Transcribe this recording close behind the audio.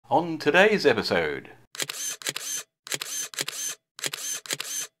On today's episode.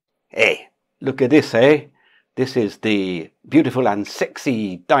 Hey, look at this, eh? This is the beautiful and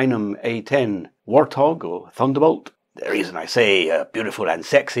sexy Dynam A10 Warthog or Thunderbolt. The reason I say beautiful and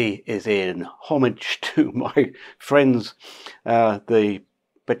sexy is in homage to my friends, the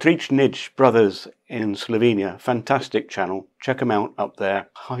Petričnić brothers in Slovenia. Fantastic channel. Check them out up there.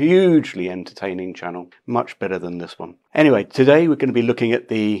 Hugely entertaining channel. Much better than this one. Anyway, today we're going to be looking at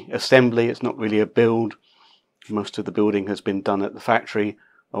the assembly. It's not really a build. Most of the building has been done at the factory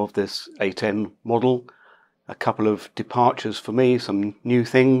of this A10 model. A couple of departures for me, some new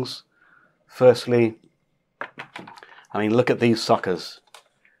things. Firstly, I mean, look at these suckers.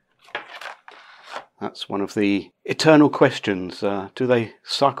 That's one of the eternal questions. Do they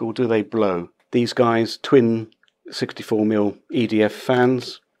suck or do they blow? These guys, twin 64mm EDF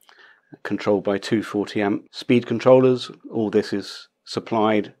fans, controlled by two 40-amp speed controllers. All this is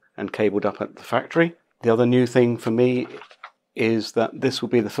supplied and cabled up at the factory. The other new thing for me is that this will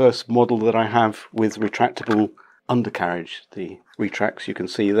be the first model that I have with retractable undercarriage. The retracts you can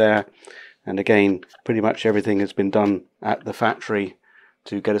see there. And again, pretty much everything has been done at the factory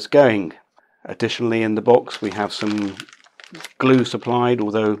to get us going. Additionally, in the box we have some glue supplied,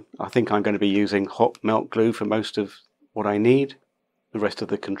 although I think I'm going to be using hot melt glue for most of what I need. The rest of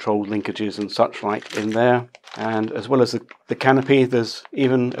the control linkages and such like in there. And as well as the canopy, there's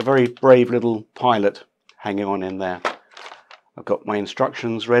even a very brave little pilot hanging on in there. I've got my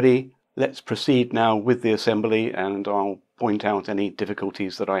instructions ready. Let's proceed now with the assembly, and I'll point out any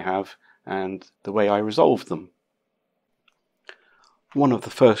difficulties that I have and the way I resolve them. One of the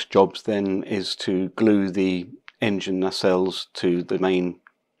first jobs then is to glue the engine nacelles to the main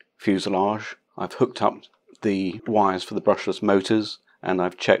fuselage. I've hooked up the wires for the brushless motors and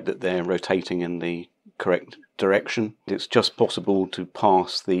I've checked that they're rotating in the correct direction. It's just possible to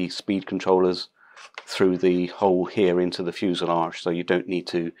pass the speed controllers through the hole here into the fuselage, so you don't need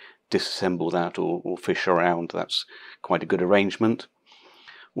to disassemble that or fish around. That's quite a good arrangement.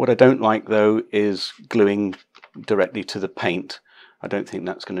 What I don't like though is gluing directly to the paint. I don't think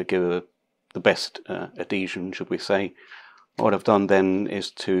that's going to give the best adhesion, should we say. What I've done then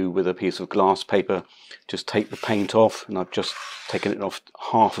is to, with a piece of glass paper, just take the paint off, and I've just taken it off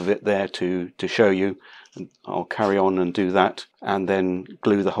half of it there to show you. And I'll carry on and do that, and then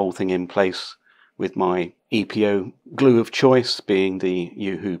glue the whole thing in place with my EPO glue of choice, being the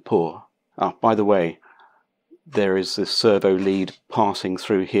Yoo-Hoo Pour. By the way, there is this servo lead passing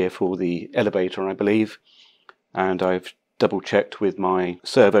through here for the elevator, I believe, and I've double checked with my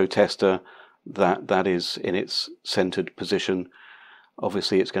servo tester that that is in its centered position.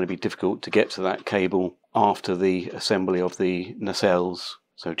 Obviously it's going to be difficult to get to that cable after the assembly of the nacelles,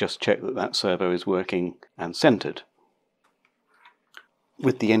 so just check that that servo is working and centered.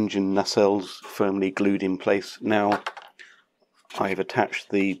 With the engine nacelles firmly glued in place now, I've attached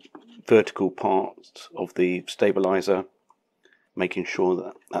the vertical part of the stabilizer, making sure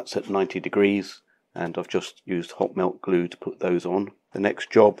that that's at 90 degrees. And I've just used hot melt glue to put those on. The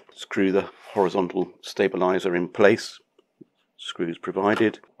next job, screw the horizontal stabilizer in place. Screws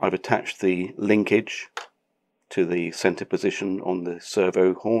provided. I've attached the linkage to the center position on the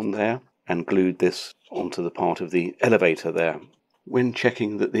servo horn there and glued this onto the part of the elevator there. When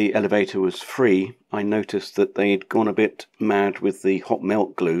checking that the elevator was free, I noticed that they'd gone a bit mad with the hot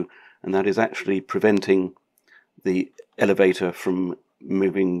melt glue, and that is actually preventing the elevator from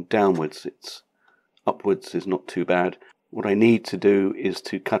moving downwards. It's upwards is not too bad. What I need to do is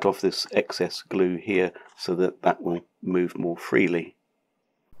to cut off this excess glue here so that that will move more freely.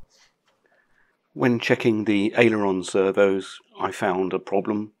 When checking the aileron servos, I found a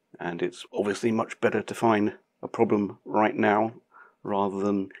problem, and it's obviously much better to find a problem right now rather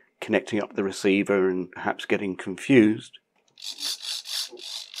than connecting up the receiver and perhaps getting confused.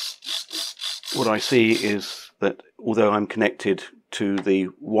 What I see is that although I'm connected to the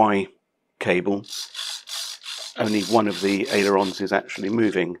Y cable, only one of the ailerons is actually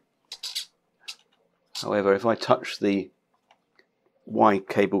moving. However, if I touch the Y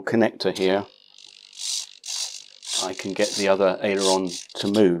cable connector here, I can get the other aileron to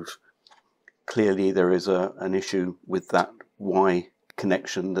move. Clearly there is an issue with that Y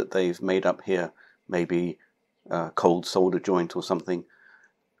connection that they've made up here, maybe a cold solder joint or something.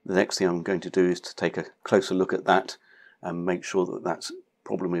 The next thing I'm going to do is to take a closer look at that and make sure that that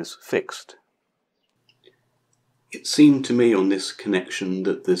problem is fixed. It seemed to me on this connection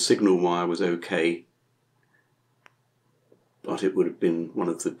that the signal wire was okay, but it would have been one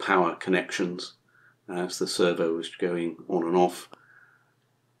of the power connections as the servo was going on and off.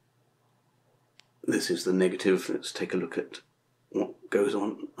 This is the negative. Let's take a look at what goes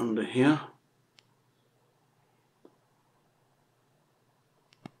on under here.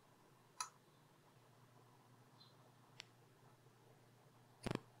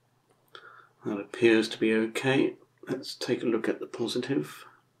 That appears to be okay. Let's take a look at the positive.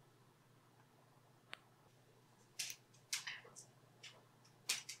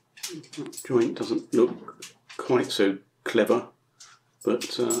 That joint doesn't look quite so clever,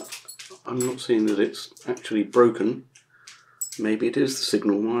 but I'm not seeing that it's actually broken. Maybe it is the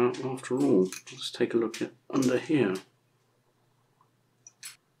signal wire after all. Let's take a look at under here.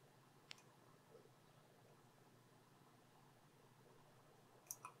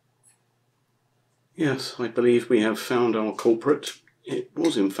 Yes, I believe we have found our culprit. It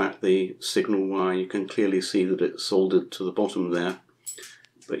was in fact the signal wire. You can clearly see that it's soldered to the bottom there,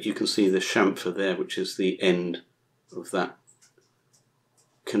 but you can see the chamfer there, which is the end of that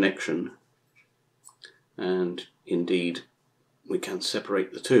connection, and indeed we can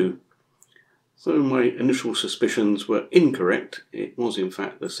separate the two. So my initial suspicions were incorrect. It was in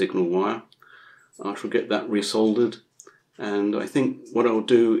fact the signal wire. I shall get that resoldered, and I think what I'll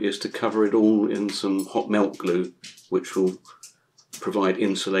do is to cover it all in some hot melt glue, which will provide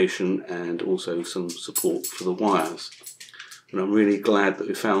insulation and also some support for the wires. And I'm really glad that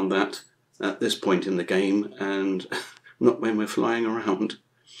we found that at this point in the game and not when we're flying around.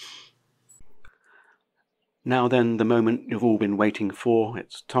 Now then, the moment you've all been waiting for.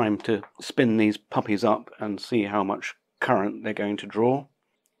 It's time to spin these puppies up and see how much current they're going to draw.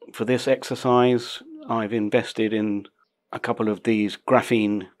 For this exercise, I've invested in a couple of these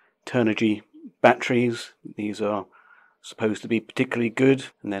graphene Turnigy batteries. These are supposed to be particularly good,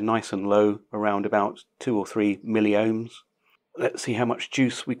 and they're nice and low, around about 2 or 3 milliohms. Let's see how much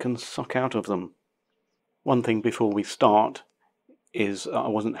juice we can suck out of them. One thing before we start is I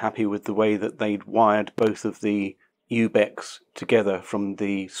wasn't happy with the way that they'd wired both of the UBECs together from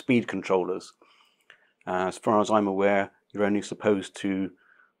the speed controllers. As far as I'm aware, you're only supposed to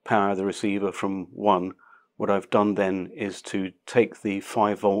power the receiver from one. What I've done then is to take the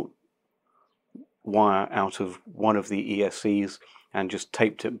 5-volt wire out of one of the ESCs and just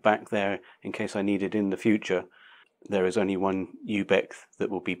taped it back there in case I need it in the future. There is only one UBEC that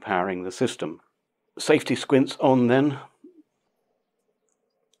will be powering the system. Safety squints on then.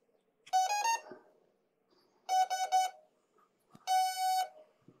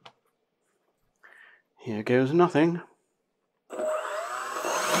 Here goes nothing.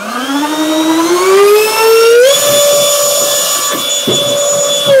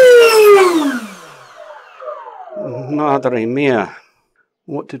 Madre mia.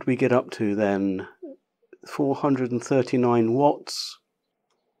 What did we get up to then? 439 watts,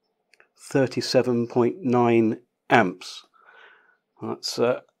 37.9 amps. That's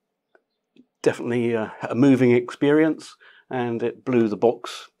definitely a moving experience, and it blew the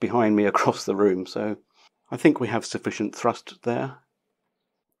box behind me across the room, so I think we have sufficient thrust there.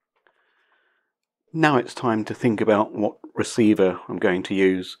 Now it's time to think about what receiver I'm going to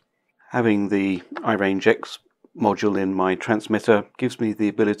use. Having the iRange X module in my transmitter gives me the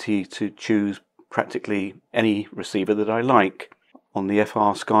ability to choose practically any receiver that I like. On the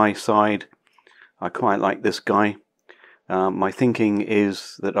FrSky side, I quite like this guy. My thinking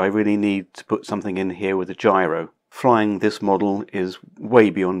is that I really need to put something in here with a gyro. Flying this model is way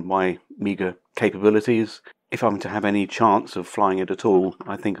beyond my meager capabilities. If I'm to have any chance of flying it at all,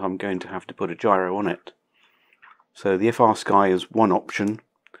 I think I'm going to have to put a gyro on it. So the FrSky is one option.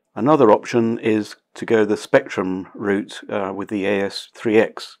 Another option is to go the Spectrum route with the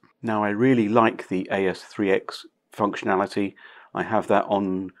AS3X. Now I really like the AS3X functionality. I have that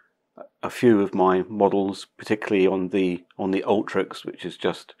on a few of my models, particularly on the Ultrix, which is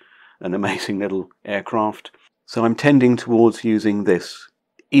just an amazing little aircraft. So I'm tending towards using this.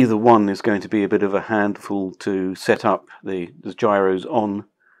 Either one is going to be a bit of a handful to set up the gyros on.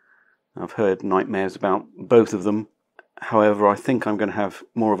 I've heard nightmares about both of them. However, I think I'm going to have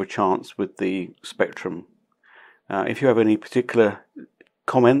more of a chance with the Spectrum. If you have any particular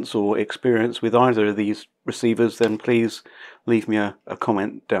comments or experience with either of these receivers, then please leave me a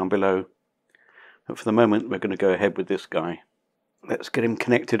comment down below. But for the moment, we're going to go ahead with this guy. Let's get him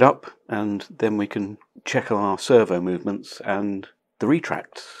connected up, and then we can check our servo movements and the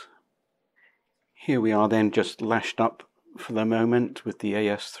retracts. Here we are then, just lashed up for the moment with the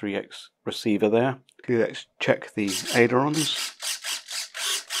AS3X receiver there. Let's check the ailerons.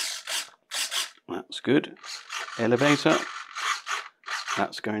 That's good. Elevator.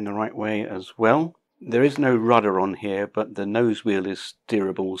 That's going the right way as well. There is no rudder on here, but the nose wheel is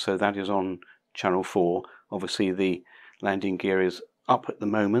steerable, so that is on channel 4. Obviously the landing gear is up at the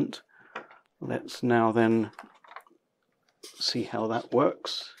moment. Let's now then see how that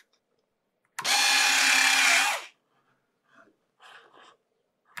works.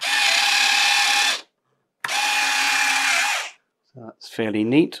 So that's fairly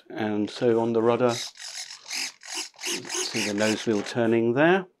neat, and so on the rudder, see the nose wheel turning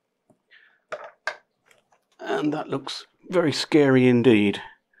there, and that looks very scary indeed.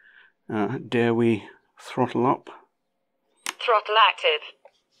 Dare we throttle up? Throttle active.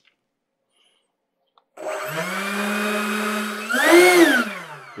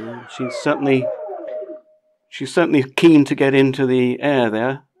 She's certainly keen to get into the air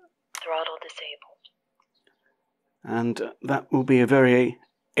there. Throttle disabled. And that will be a very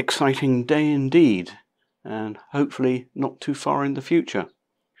exciting day indeed, and hopefully not too far in the future.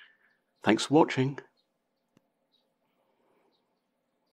 Thanks for watching.